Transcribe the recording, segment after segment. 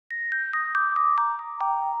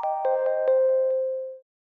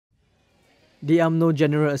The Umno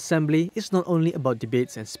General Assembly is not only about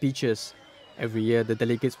debates and speeches. Every year, the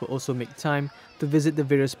delegates will also make time to visit the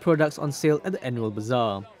various products on sale at the annual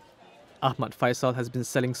bazaar. Ahmad Faisal has been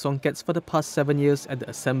selling songkets for the past 7 years at the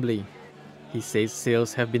assembly. He says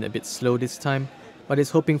sales have been a bit slow this time, but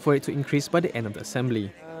is hoping for it to increase by the end of the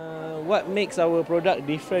assembly. What makes our product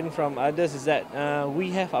different from others is that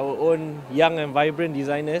we have our own young and vibrant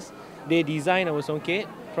designers. They design our songket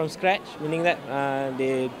from scratch, meaning that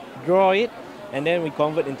they draw it and then we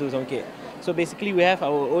convert into songket. So basically we have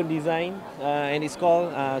our own design and it's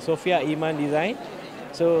called Sophia Iman design.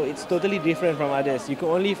 So it's totally different from others. You can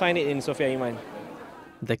only find it in Sophia Iman.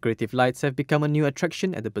 Decorative lights have become a new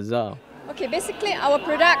attraction at the bazaar. Okay, basically our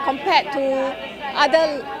product compared to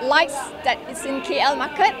other lights that is in KL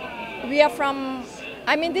market, we are from,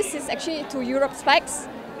 this is actually to Europe specs.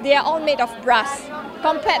 They are all made of brass.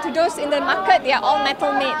 Compared to those in the market, they are all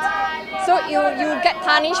metal made. So you get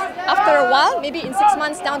tarnished after a while, maybe in 6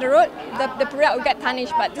 months down the road, the product will get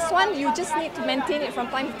tarnished. But this one, you just need to maintain it from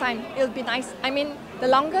time to time. It'll be nice. The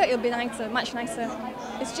longer, it'll be nicer, much nicer.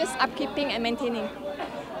 It's just upkeeping and maintaining.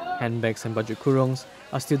 Handbags and baju kurungs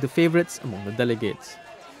are still the favourites among the delegates.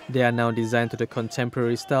 They are now designed to the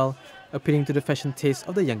contemporary style, appealing to the fashion taste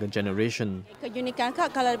of the younger generation. Keunikan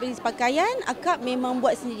akak kalau dari pakaian, akak memang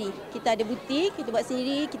buat sendiri. Kita ada butik, kita buat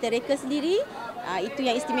sendiri, kita reka sendiri. Itu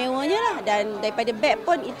yang istimewanya lah. Dan daripada beg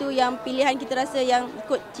pun itu yang pilihan kita rasa yang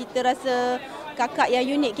ikut cita rasa kakak yang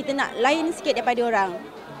unik. Kita nak lain sikit daripada orang.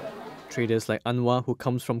 Traders like Anwar, who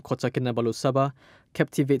comes from Kota Kinabalu, Sabah,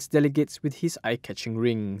 captivates delegates with his eye-catching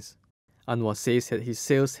rings. Anwar says that his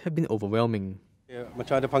sales have been overwhelming. Ya,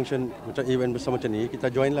 macam ada function, macam event besar macam ni,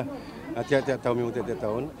 kita join lah. Tiap-tiap tahun, memang tiap-tiap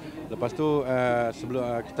tahun. Lepas tu, sebelum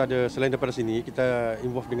kita ada, selain daripada sini, kita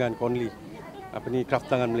involve dengan Conley,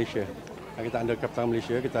 craft tangan Malaysia. Kita under craft tangan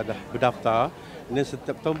Malaysia, kita dah berdaftar. Dan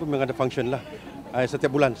setiap tahun pun memang ada function lah.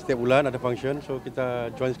 Setiap bulan ada function, so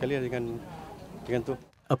kita join sekali dengan tu.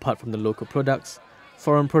 Apart from the local products,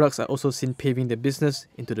 foreign products are also seen paving their business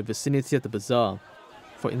into the vicinity of the bazaar.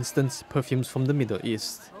 For instance, perfumes from the Middle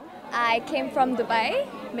East. I came from Dubai,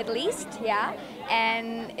 Middle East, yeah,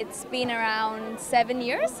 and it's been around 7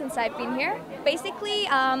 years since I've been here. Basically,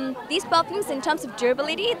 these perfumes, in terms of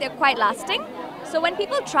durability, they're quite lasting. So when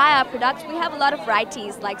people try our products, we have a lot of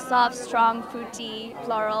varieties like soft, strong, fruity,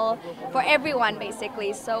 floral, for everyone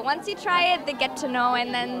basically. So once you try it, they get to know,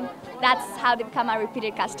 and then that's how they become our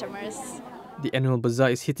repeated customers. The annual bazaar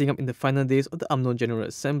is heating up in the final days of the Umno General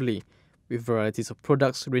Assembly, with varieties of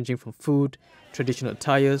products ranging from food, traditional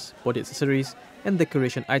attires, body accessories, and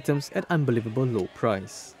decoration items at unbelievable low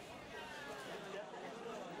price.